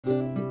Hey,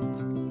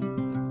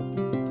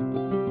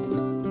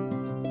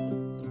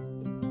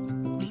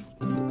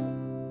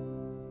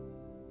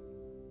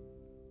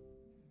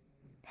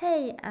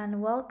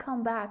 and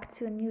welcome back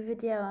to a new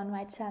video on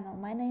my channel.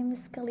 My name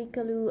is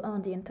Kalikaloo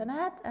on the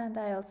internet, and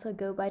I also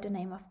go by the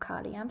name of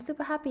Kali. I'm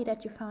super happy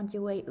that you found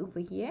your way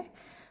over here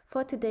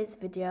for today's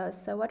video.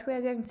 So what we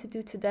are going to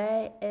do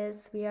today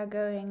is I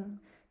am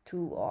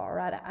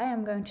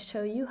going to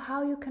show you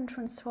how you can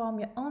transform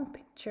your own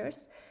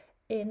pictures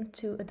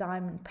into a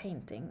diamond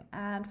painting.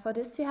 And for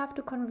this you have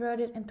to convert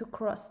it into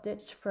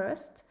cross-stitch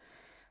first.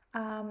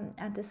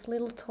 And this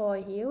little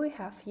toy here we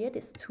have here,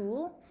 this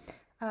tool,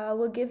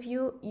 will give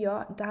you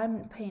your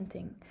diamond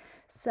painting.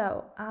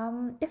 So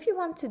if you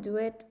want to do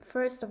it,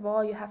 first of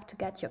all you have to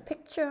get your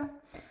picture.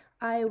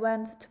 I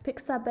went to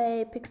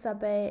Pixabay.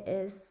 Pixabay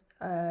is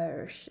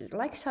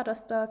like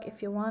Shutterstock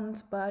if you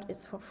want, but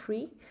it's for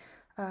free,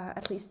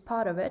 at least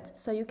part of it.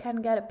 So you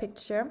can get a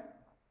picture.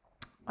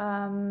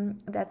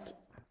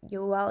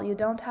 You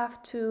don't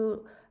have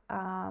to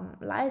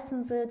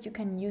license it. You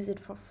can use it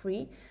for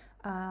free.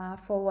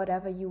 For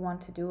whatever you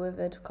want to do with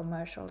it,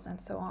 commercials and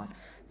so on.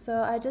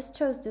 So I just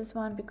chose this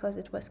one because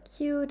it was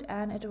cute,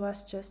 and it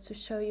was just to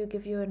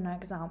give you an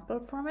example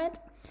from it.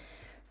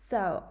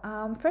 So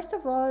first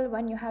of all,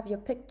 when you have your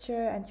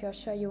picture and you're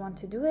sure you want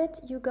to do it,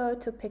 you go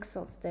to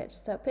Pixel Stitch.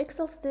 So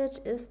Pixel Stitch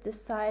is the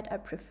site I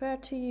prefer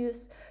to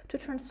use to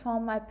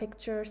transform my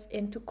pictures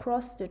into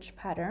cross-stitch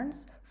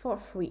patterns for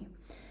free.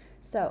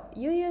 So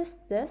you use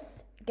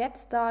this, get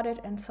started,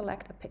 and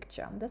select a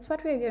picture. That's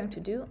what we are going to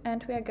do,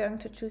 and we are going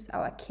to choose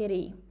our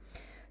kitty.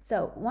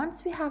 So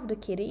once we have the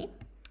kitty,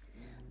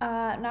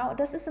 now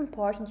this is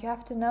important. You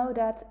have to know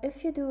that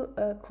if you do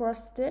a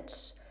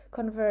cross-stitch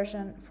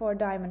conversion for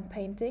diamond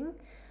painting,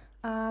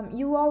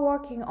 you are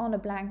working on a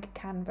blank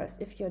canvas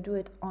if you do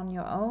it on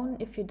your own,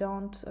 if you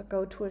don't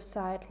go to a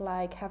site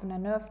like Heaven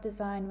and Earth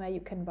Design where you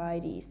can buy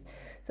these.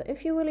 So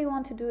if you really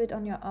want to do it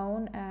on your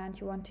own and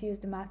you want to use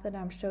the method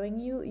I'm showing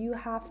you, you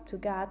have to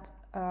get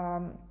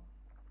a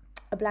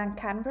blank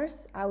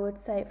canvas. I would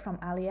say from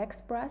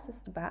AliExpress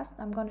is the best.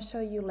 I'm going to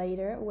show you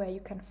later where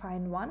you can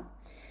find one.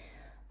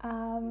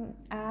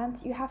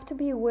 And you have to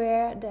be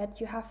aware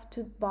that you have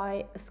to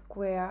buy a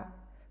square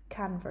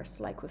canvas,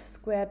 like with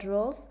square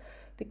drills,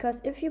 because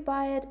if you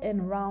buy it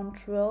in round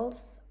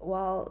drills,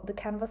 well, the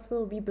canvas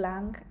will be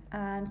blank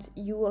and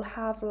you will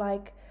have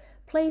like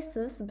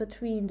places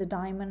between the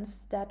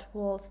diamonds that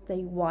will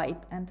stay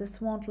white, and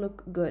this won't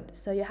look good.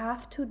 So you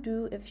have to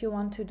do, if you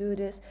want to do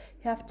this,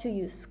 you have to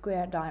use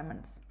square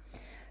diamonds.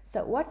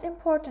 So what's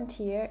important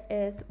here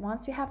is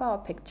once we have our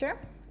picture,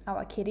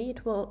 our kitty,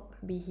 it will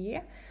be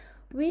here.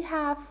 We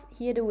have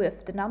here the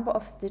width, the number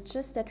of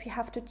stitches that we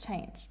have to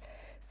change.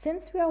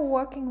 Since we are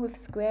working with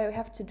square, we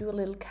have to do a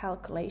little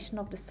calculation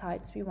of the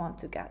sides we want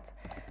to get.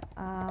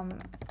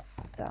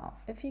 So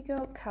if you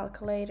go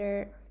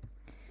calculator,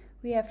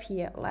 we have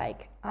here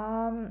like,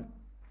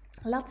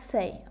 let's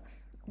say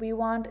we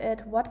want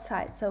it what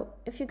size. So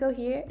if you go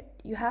here,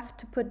 you have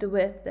to put the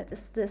width, that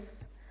is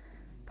this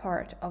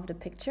part of the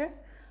picture.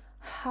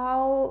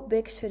 How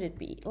big should it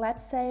be?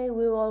 Let's say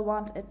we will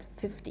want it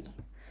 50.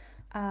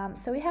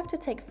 So we have to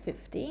take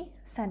 50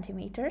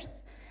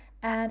 centimeters.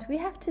 And we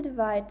have to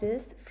divide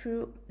this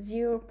through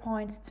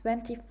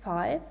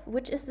 0.25,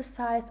 which is the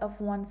size of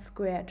one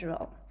square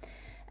drill.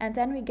 And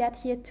then we get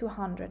here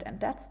 200, and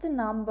that's the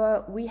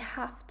number we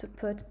have to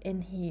put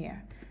in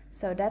here.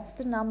 So that's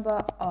the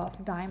number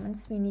of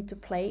diamonds we need to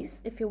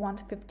place if you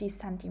want 50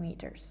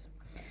 centimeters.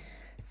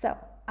 So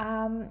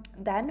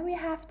then we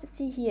have to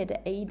see here the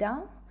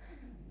ADA,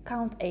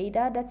 count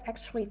ADA, that's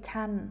actually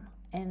 10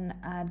 in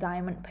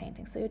diamond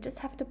painting. So you just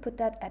have to put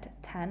that at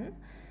 10.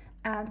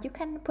 And you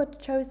can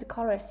choose the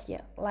colors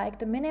here, like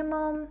the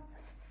minimum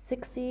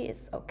 60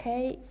 is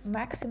okay,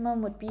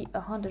 maximum would be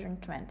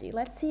 120.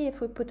 Let's see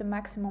if we put the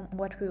maximum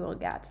what we will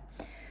get.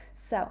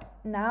 So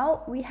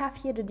now we have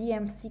here the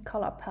DMC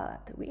color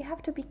palette. We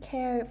have to be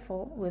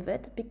careful with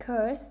it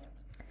because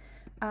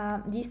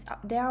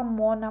there are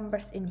more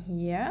numbers in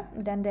here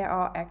than there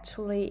are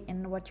actually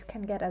in what you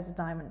can get as a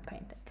diamond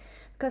painting.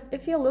 Because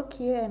if you look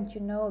here and you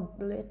know a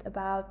bit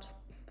about,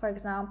 for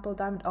example,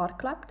 Diamond Art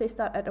Club, they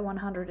start at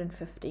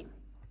 150.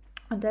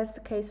 And that's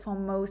the case for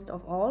most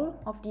of all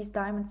of these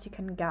diamonds you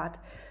can get.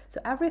 So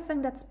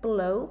everything that's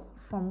below,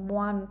 from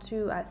 1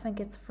 to, I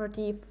think it's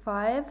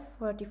 35,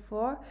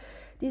 34,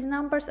 these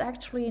numbers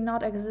actually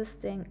not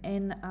existing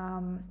in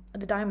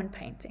the diamond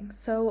painting.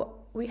 So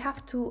we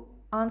have to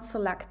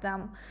unselect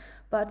them.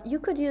 But you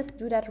could just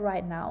do that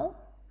right now.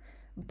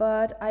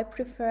 But I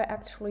prefer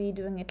actually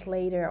doing it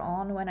later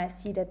on when I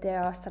see that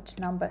there are such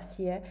numbers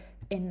here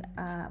in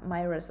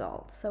my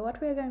results. So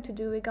what we're going to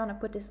do, we're going to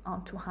put this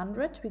on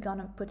 200. We're going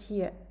to put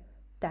here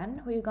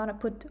 10. We're going to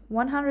put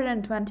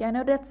 120. I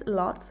know that's a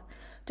lot.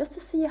 Just to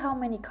see how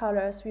many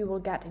colors we will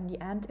get in the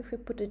end if we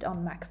put it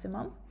on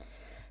maximum.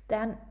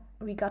 Then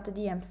we got the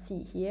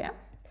DMC here.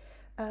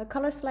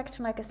 Color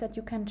selection, like I said,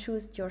 you can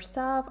choose it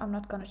yourself. I'm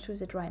not going to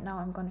choose it right now.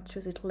 I'm going to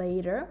choose it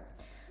later.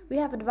 We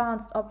have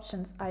advanced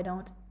options. I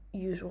don't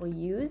usually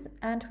use.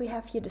 And we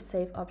have here the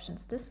save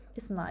options. This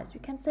is nice. We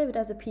can save it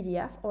as a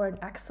PDF or an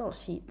Excel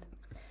sheet.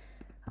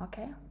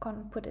 Okay, I'm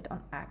gonna put it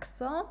on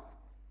Excel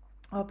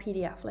or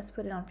PDF. Let's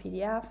put it on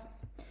PDF.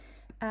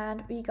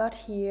 And we got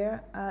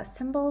here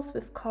symbols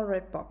with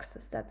colored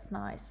boxes. That's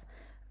nice.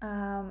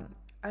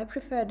 I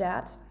prefer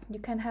that. You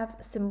can have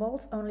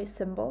symbols, only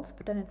symbols,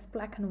 but then it's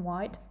black and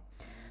white.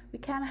 We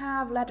can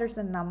have letters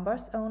and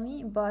numbers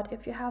only, but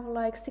if you have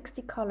like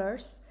 60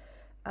 colors,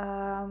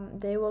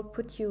 they will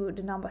put you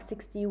the number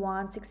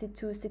 61,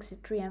 62,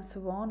 63 and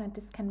so on, and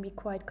this can be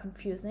quite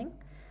confusing.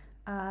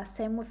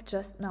 Same with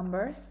just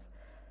numbers.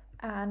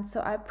 And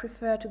so I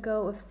prefer to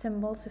go with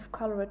symbols with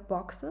colored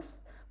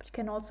boxes, but you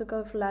can also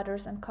go with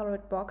letters and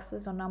colored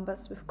boxes, or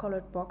numbers with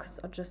colored boxes,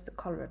 or just the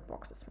colored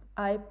boxes.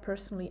 I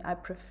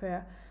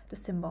prefer the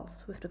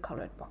symbols with the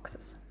colored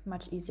boxes,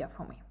 much easier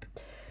for me.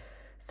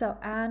 So,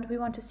 and we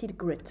want to see the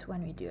grid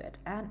when we do it.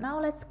 And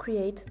now let's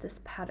create this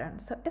pattern.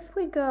 So if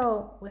we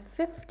go with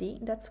 50,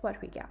 that's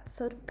what we get.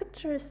 So the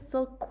picture is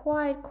still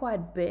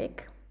quite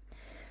big.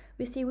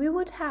 We see we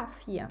would have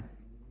here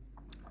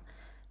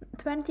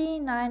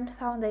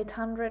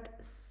 29,800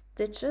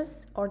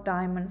 stitches or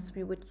diamonds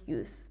we would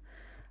use.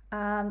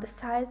 The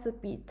size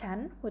would be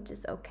 10, which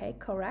is okay,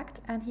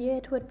 correct. And here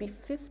it would be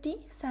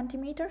 50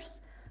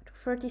 centimeters to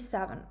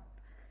 37.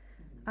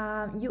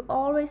 You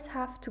always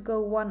have to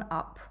go one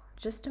up,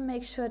 just to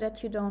make sure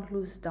that you don't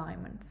lose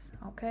diamonds,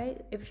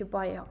 okay, if you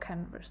buy your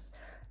canvas.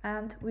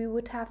 And we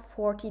would have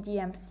 40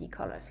 DMC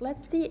colors.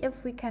 Let's see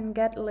if we can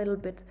get a little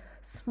bit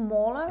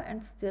smaller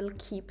and still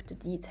keep the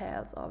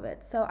details of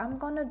it. So I'm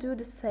gonna do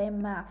the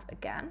same math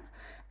again.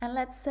 And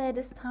let's say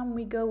this time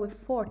we go with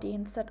 40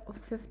 instead of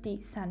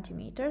 50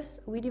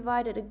 centimeters. We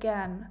divide it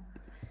again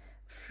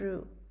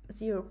through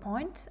 0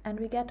 point and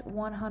we get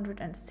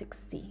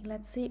 160.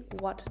 Let's see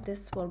what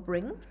this will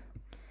bring.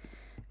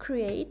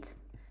 Create.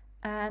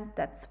 And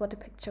that's what the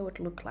picture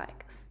would look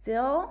like.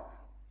 Still,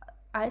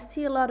 I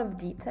see a lot of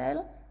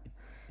detail.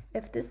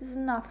 If this is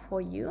enough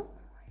for you,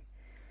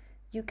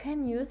 you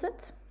can use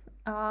it.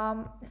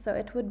 So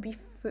it would be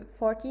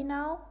 40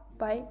 now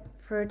by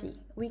 30.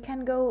 We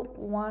can go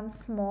one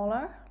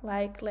smaller,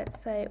 like let's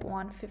say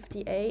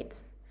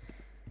 158.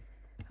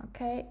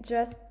 Okay,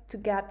 just to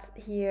get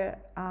here,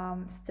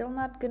 still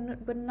not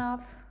good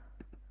enough.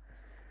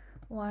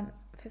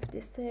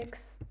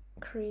 156,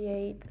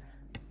 create.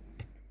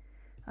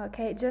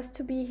 Okay, just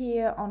to be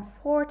here on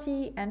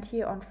 40 and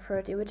here on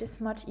 30, which is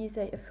much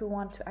easier if you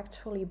want to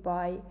actually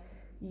buy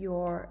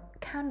your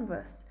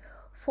canvas.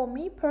 For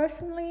me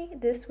personally,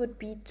 this would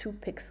be too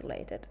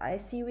pixelated. I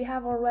see we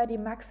have already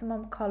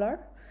maximum color,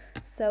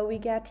 so we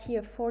get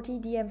here 40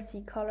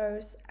 DMC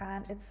colors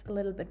and it's a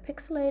little bit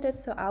pixelated,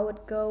 so I would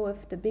go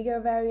with the bigger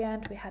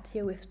variant we had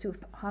here with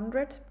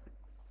 200.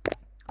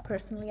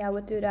 Personally, I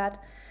would do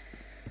that.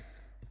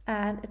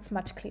 And it's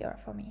much clearer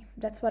for me.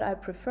 That's what I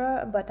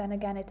prefer, but then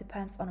again it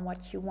depends on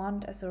what you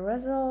want as a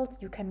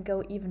result. You can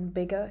go even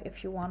bigger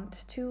if you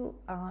want to.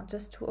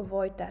 Just to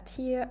avoid that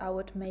here, I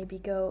would maybe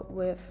go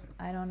with,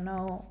 I don't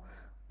know,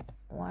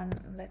 one.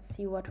 Let's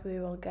see what we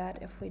will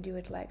get if we do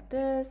it like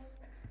this.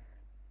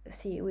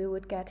 See, we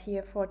would get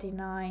here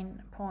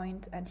 49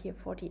 point and here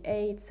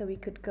 48, so we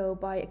could go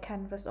by a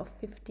canvas of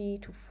 50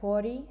 to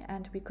 40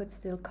 and we could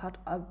still cut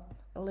up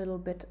a little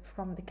bit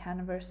from the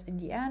canvas in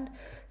the end,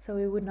 so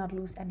we would not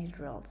lose any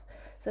drills.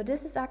 So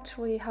this is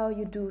actually how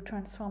you do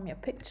transform your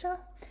picture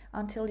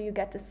until you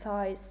get the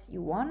size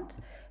you want.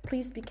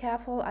 Please be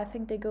careful, I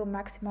think they go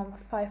maximum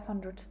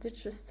 500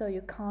 stitches, so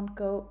you can't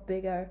go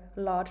bigger,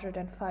 larger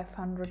than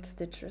 500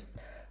 stitches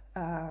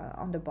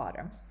on the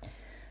bottom.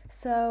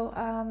 So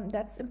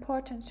that's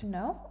important to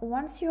know.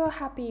 Once you're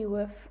happy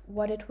with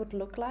what it would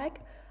look like,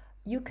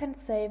 you can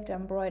save the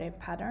embroidery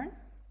pattern.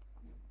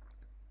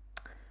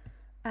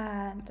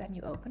 And then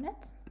you open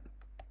it.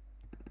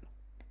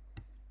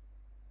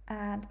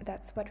 And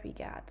that's what we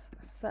get.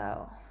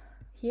 So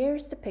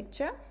here's the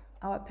picture,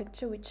 our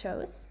picture we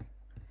chose.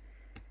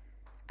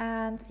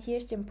 And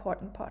here's the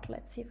important part.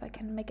 Let's see if I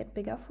can make it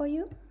bigger for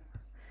you.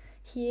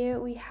 Here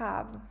we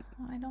have,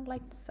 I don't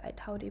like the site,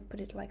 how do you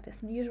put it like this?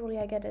 Usually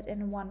I get it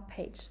in one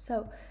page.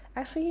 So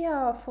actually here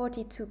are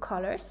 42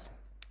 colors.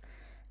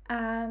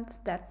 And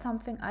that's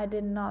something I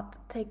did not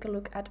take a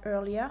look at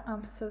earlier.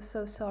 I'm so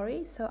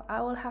sorry. So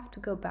I will have to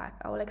go back.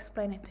 I will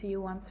explain it to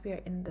you once we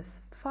are in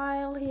this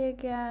file here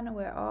again.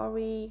 Where are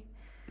we?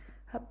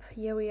 Up,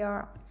 here we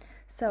are.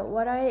 So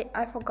what I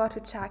forgot to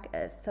check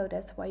is, so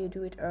that's why you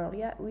do it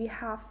earlier, we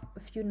have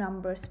a few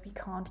numbers we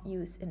can't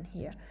use in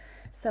here.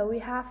 So we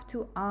have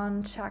to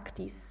uncheck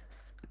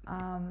these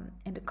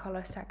in the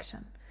color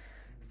section.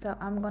 So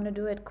I'm gonna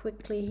do it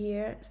quickly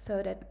here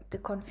so that the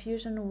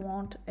confusion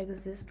won't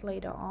exist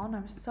later on.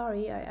 I'm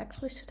sorry, I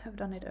actually should have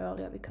done it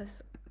earlier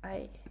because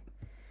then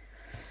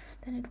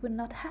it would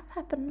not have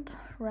happened,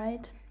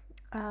 right?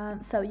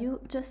 So you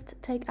just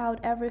take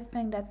out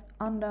everything that's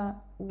under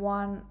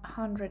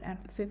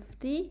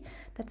 150.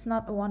 That's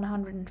not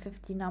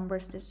 150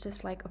 numbers, it's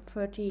just like a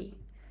 30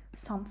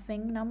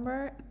 something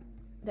number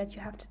that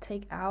you have to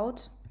take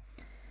out.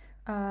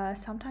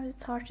 Sometimes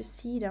it's hard to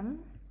see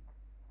them,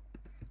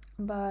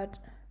 but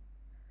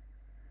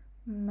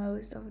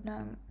most of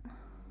them,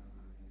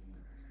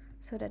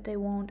 so that they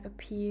won't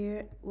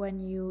appear when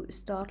you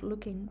start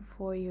looking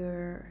for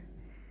your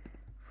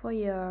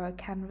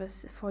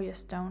canvas, for your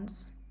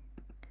stones.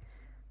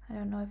 I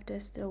don't know if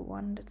there's still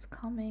one that's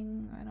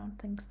coming. I don't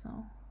think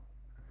so.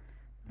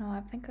 No,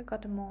 I think I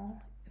got them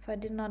all. If I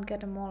did not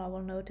get them all, I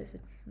will notice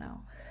it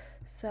now.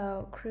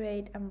 So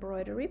create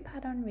embroidery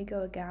pattern, we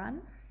go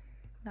again.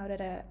 Now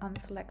that I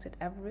unselected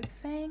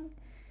everything,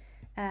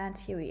 and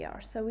here we are.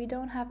 So we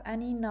don't have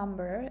any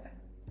number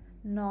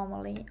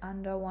normally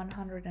under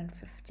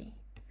 150,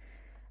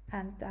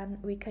 and then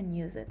we can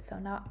use it. So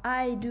now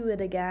I do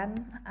it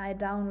again. I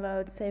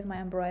download, save my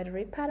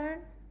embroidery pattern,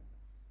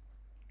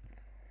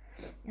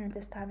 and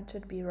this time it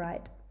should be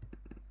right.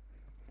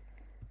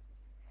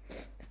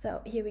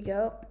 So here we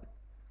go.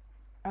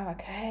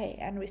 Okay,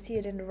 and we see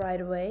it in the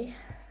right way.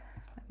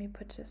 Let me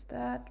put just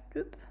that.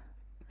 Boop.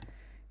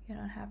 You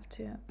don't have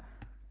to.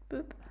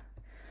 Boop.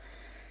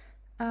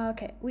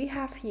 Okay, we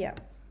have here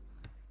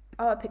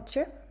our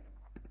picture.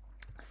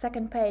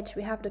 Second page,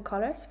 we have the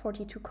colors,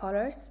 42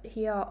 colors.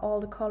 Here are all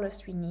the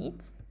colors we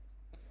need,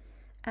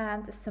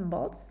 and the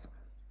symbols.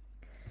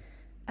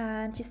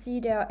 And you see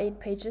there are 8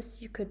 pages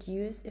you could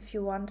use if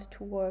you want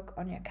to work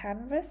on your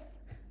canvas.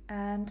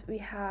 And we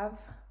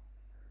have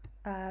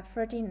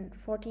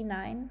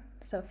 49,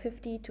 so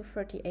 50 to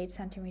 38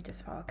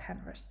 centimeters for our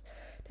canvas.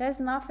 There's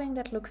nothing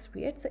that looks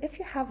weird. So if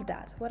you have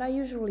that, what I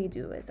usually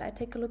do is I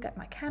take a look at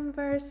my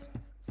canvas,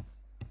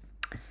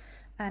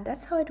 and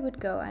that's how it would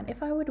go. And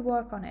if I would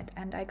work on it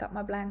and I got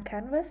my blank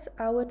canvas,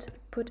 I would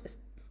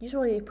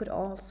usually put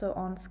also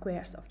on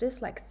squares of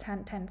this, like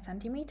 10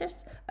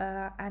 centimeters,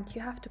 and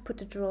you have to put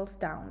the drills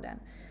down then,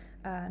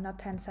 not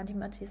 10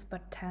 centimeters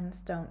but 10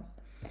 stones.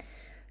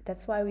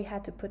 That's why we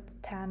had to put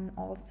 10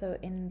 also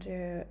in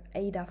the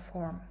ADA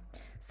form.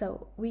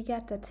 So we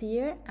get that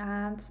here,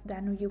 and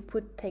then you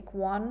take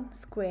one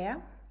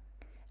square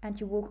and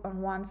you work on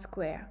one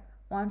square.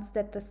 Once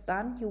that is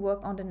done, you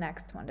work on the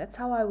next one. That's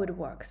how I would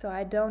work, so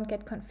I don't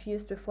get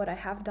confused with what I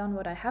have done,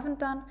 what I haven't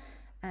done,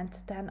 and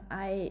then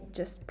I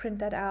just print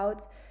that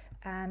out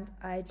and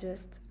I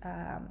just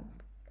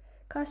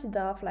cut it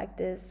off like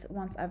this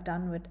once I've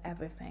done with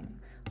everything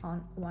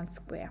on one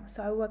square.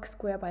 So I work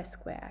square by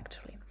square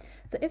actually.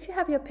 So if you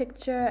have your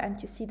picture and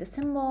you see the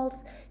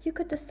symbols, you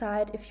could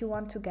decide if you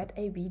want to get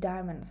AB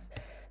diamonds.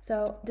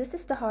 So this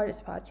is the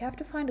hardest part. You have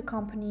to find a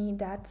company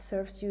that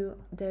serves you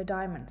the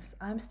diamonds.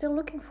 I'm still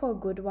looking for a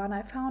good one.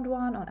 I found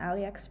one on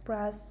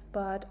AliExpress,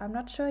 but I'm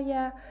not sure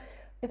yet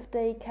if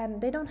they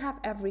don't have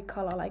every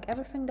color, like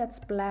everything that's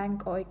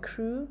blank or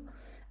ecru.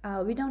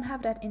 We don't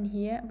have that in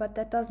here, but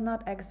that does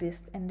not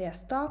exist in their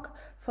stock.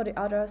 For the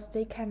others,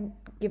 they can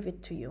give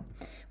it to you.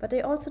 But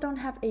they also don't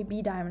have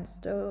AB diamonds.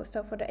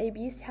 So for the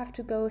ABs, you have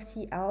to go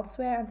see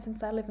elsewhere. And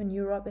since I live in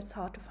Europe, it's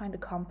hard to find a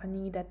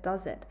company that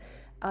does it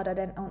other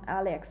than on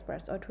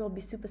AliExpress, or it will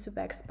be super,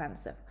 super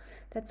expensive.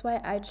 That's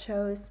why I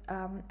chose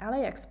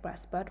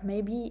AliExpress. But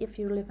maybe if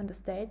you live in the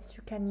States,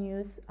 you can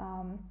use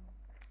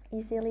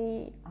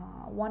easily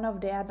one of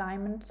their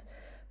diamond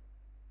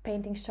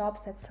painting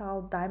shops that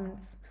sell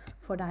diamonds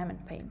for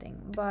diamond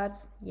painting. But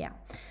yeah,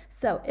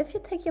 so if you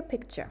take your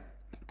picture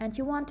and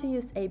you want to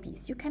use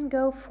ABs, you can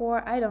go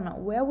for, I don't know,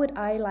 where would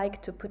I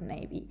like to put an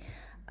AB?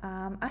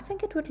 I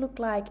think it would look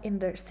like in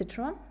the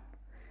citron,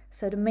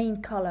 so the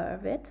main color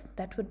of it,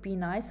 that would be a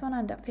nice one,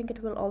 and I think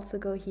it will also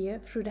go here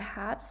through the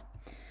hat.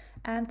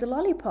 And the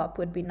lollipop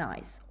would be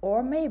nice.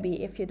 Or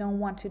maybe if you don't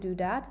want to do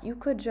that, you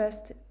could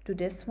just do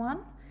this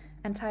one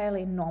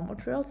entirely normal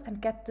drills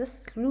and get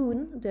this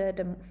loon,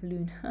 the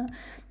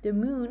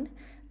moon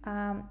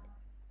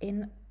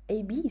in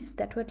ABs.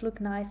 That would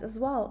look nice as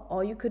well.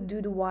 Or you could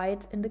do the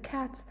white in the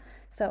cat.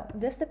 So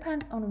this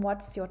depends on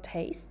what's your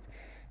taste.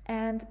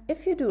 And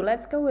if you do,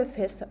 let's go with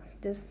this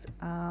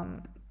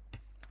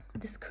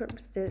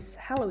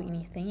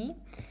Halloweeny thingy.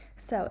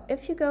 So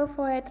if you go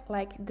for it,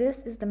 like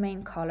this is the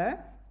main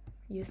color.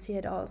 You see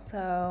it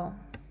also.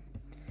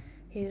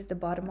 Here's the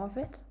bottom of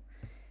it.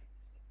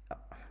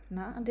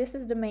 Now this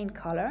is the main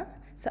color,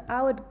 so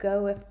I would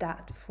go with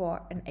that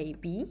for an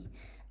AB.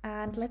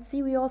 And let's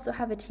see, we also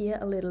have it here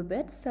a little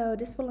bit, so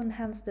this will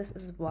enhance this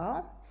as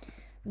well.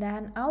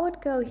 Then I would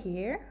go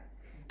here,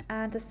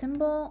 and the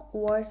symbol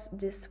was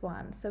this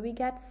one, so we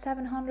get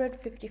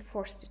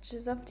 754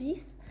 stitches of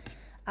these.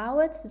 I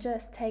would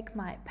just take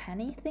my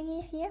penny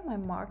thingy here, my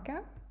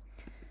marker.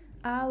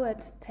 I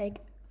would take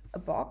a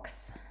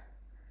box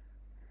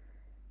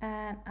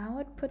and I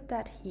would put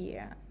that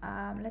here.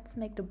 Let's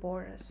make the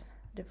borders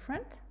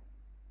different.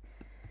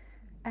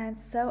 And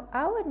so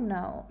I would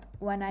know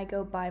when I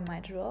go buy my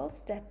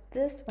drills that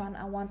this one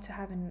I want to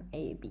have an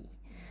AB.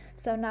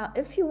 So now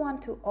if you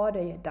want to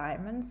order your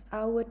diamonds,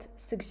 I would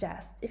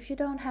suggest, if you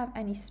don't have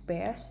any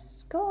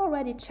spares, go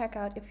already check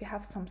out if you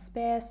have some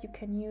spares you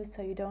can use,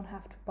 so you don't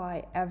have to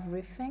buy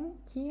everything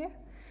here.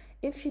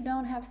 If you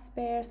don't have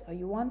spares or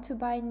you want to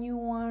buy new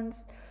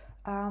ones,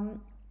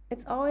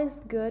 it's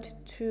always good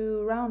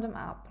to round them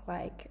up.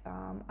 Like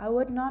I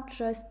would not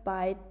just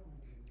buy,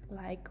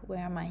 like,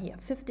 where am I here,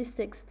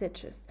 56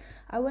 stitches.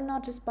 I would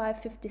not just buy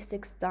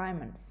 56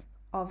 diamonds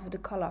of the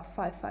color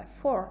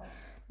 554.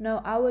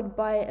 No, I would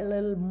buy a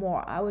little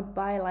more. I would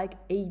buy like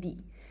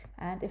 80.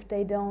 And if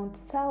they don't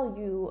sell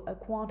you a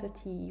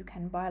quantity you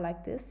can buy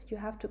like this, you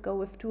have to go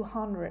with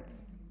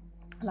 200s,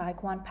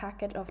 like one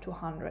packet of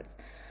 200s.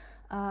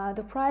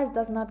 The price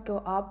does not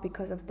go up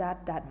because of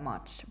that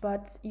much,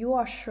 but you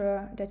are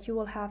sure that you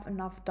will have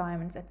enough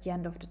diamonds at the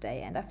end of the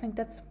day, and I think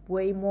that's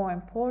way more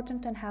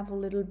important than have a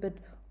little bit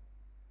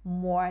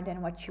more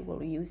than what you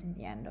will use in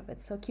the end of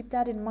it. So keep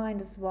that in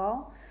mind as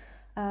well.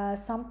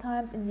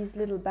 Sometimes in these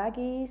little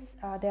baggies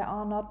there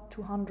are not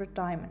 200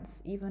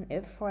 diamonds, even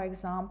if, for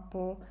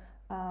example,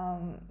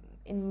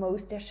 in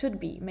most there should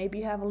be. Maybe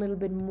you have a little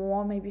bit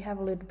more, maybe you have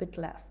a little bit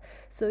less.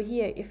 So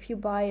here, if you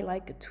buy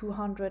like a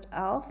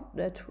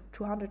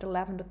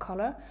 211 the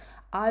color,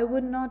 I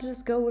would not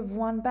just go with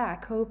one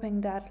bag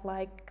hoping that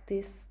like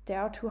this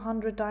there are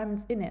 200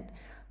 diamonds in it.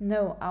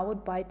 No, I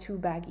would buy 2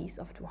 baggies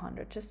of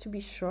 200 just to be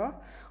sure.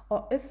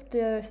 Or if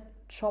the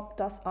shop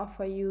does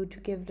offer you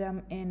to give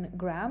them in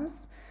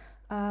grams,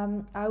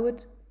 I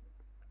would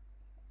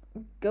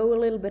go a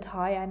little bit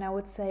higher and I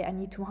would say I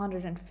need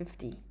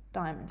 250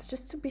 diamonds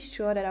just to be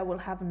sure that I will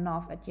have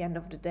enough at the end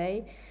of the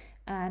day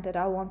and that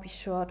I won't be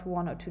short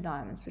 1 or 2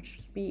 diamonds, which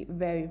would be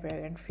very,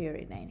 very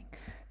infuriating.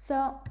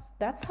 So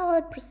that's how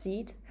I'd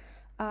proceed.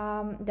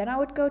 Then I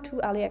would go to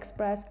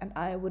AliExpress and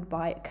I would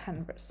buy a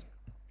canvas.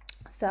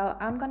 So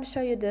I'm going to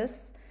show you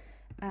this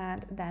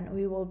and then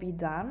we will be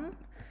done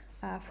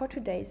for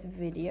today's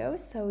video.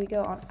 So we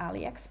go on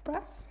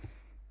AliExpress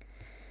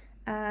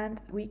and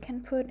we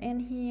can put in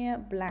here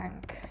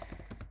blank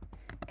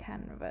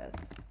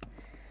canvas.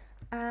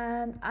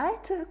 And I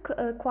took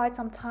quite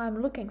some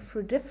time looking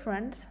through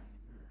different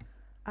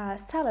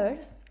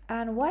sellers,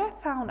 and what I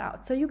found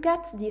out, so you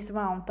get these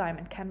round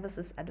diamond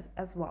canvases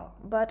as well,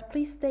 but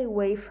please stay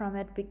away from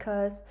it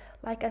because,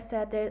 like I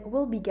said, there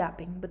will be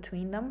gapping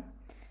between them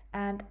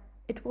and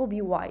it will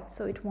be white,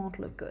 so it won't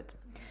look good.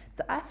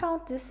 So I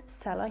found this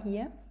seller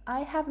here. I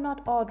have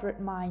not ordered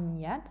mine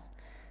yet,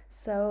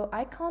 so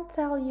I can't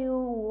tell you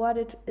what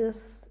it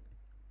is,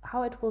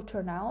 how it will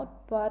turn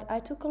out, but I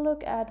took a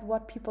look at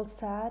what people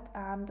said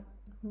and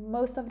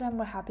most of them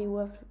were happy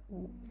with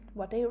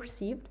what they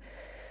received.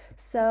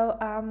 So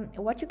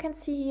what you can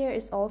see here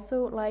is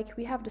also, like,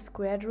 we have the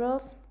square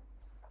drills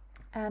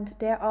and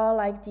there are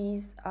like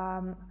these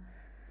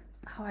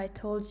how I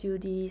told you,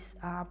 these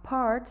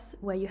parts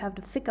where you have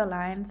the thicker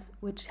lines,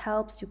 which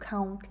helps you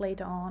count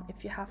later on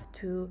if you have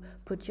to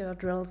put your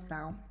drills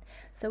down.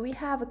 So we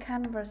have a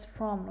canvas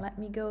from, let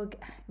me go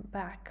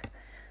back,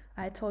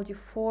 I told you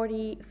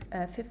 40,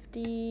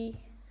 50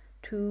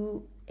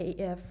 to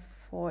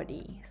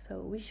 40, so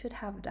we should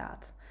have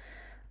that.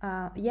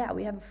 Yeah,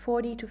 we have a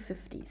 40 to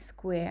 50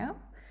 square.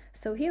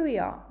 So here we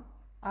are.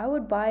 I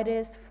would buy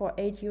this for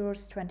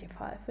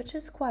 €8.25, which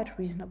is quite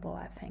reasonable,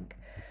 I think.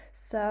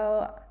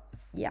 So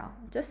yeah,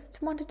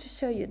 just wanted to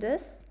show you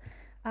this.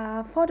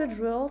 For the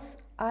drills,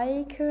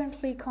 I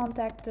currently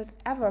contacted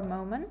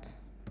Evermoment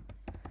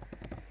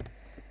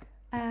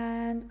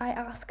and I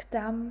asked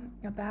them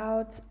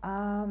about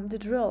the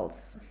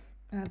drills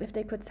and if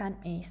they could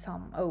send me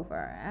some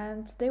over,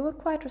 and they were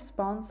quite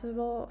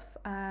responsible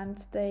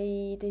and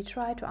they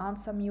tried to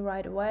answer me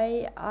right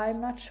away.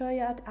 I'm not sure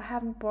yet, I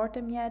haven't bought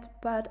them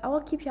yet, but I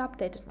will keep you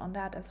updated on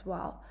that as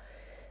well.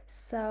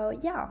 So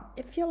yeah,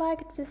 if you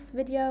liked this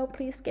video,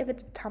 please give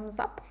it a thumbs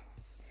up,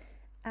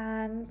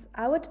 and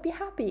I would be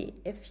happy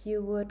if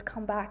you would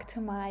come back to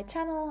my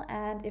channel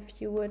and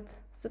if you would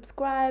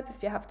subscribe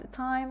if you have the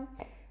time.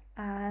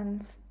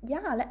 And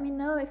yeah, let me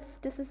know if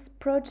this is a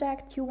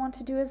project you want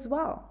to do as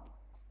well.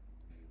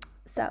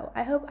 So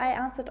I hope I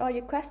answered all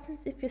your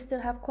questions. If you still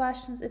have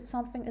questions, if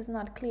something is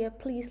not clear,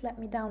 please let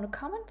me down a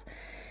comment.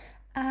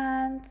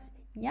 And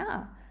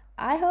yeah,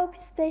 I hope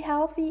you stay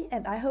healthy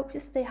and I hope you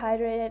stay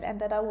hydrated and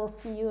that I will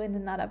see you in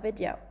another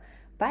video.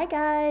 Bye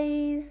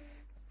guys!